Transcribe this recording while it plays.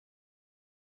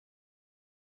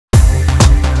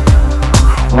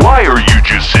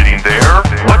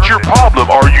your problem?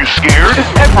 Are you scared?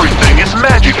 Everything is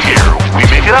magic here. We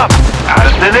make it up, out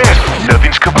of thin air.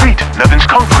 Nothing's complete, nothing's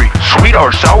concrete. Sweet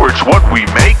or sour, it's what we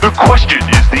make. The question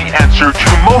is the answer to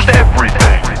most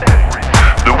everything.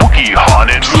 The Wookiee,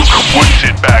 Han, and Luke would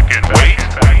sit back and wait.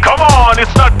 Come on,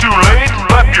 it's not too late.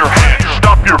 Clap your hands,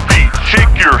 stomp your feet,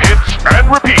 shake your hips, and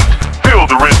repeat.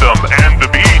 Feel the rhythm and the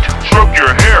beat. Stroke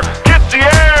your hair, kiss the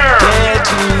air. Dare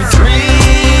to dream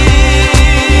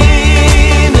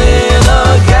in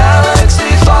a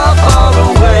galaxy far, far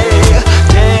away.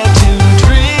 Dare to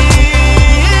dream.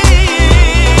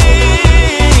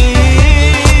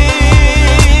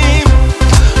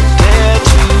 Dare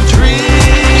to dream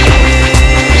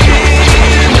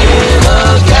in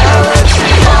a galaxy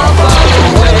far, far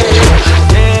away.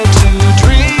 Dare to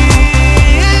dream.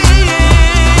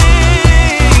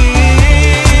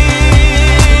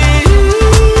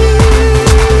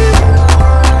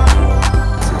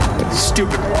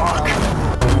 Stupid rock.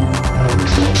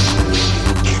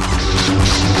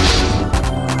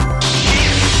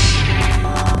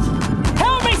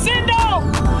 Help me, Sindo!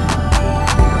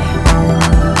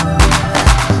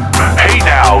 Hey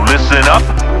now, listen up.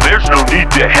 There's no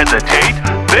need to hesitate.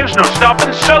 There's no stop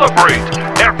and celebrate.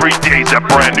 Every day's a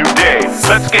brand new day.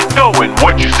 Let's get going,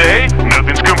 what you say?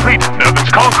 Nothing's complete,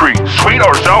 nothing's concrete. Sweet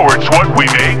or sour, it's what we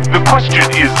make. The question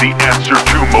is the answer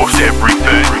to most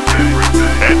everything.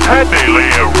 And Padme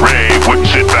Ray would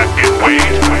sit back and wait.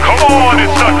 Come on,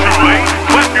 it's not too late.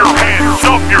 Clap your hands,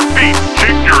 stomp your feet,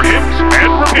 shake your hips,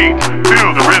 and repeat.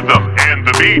 Feel the rhythm and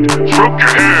the beat. Stroke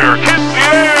your hair.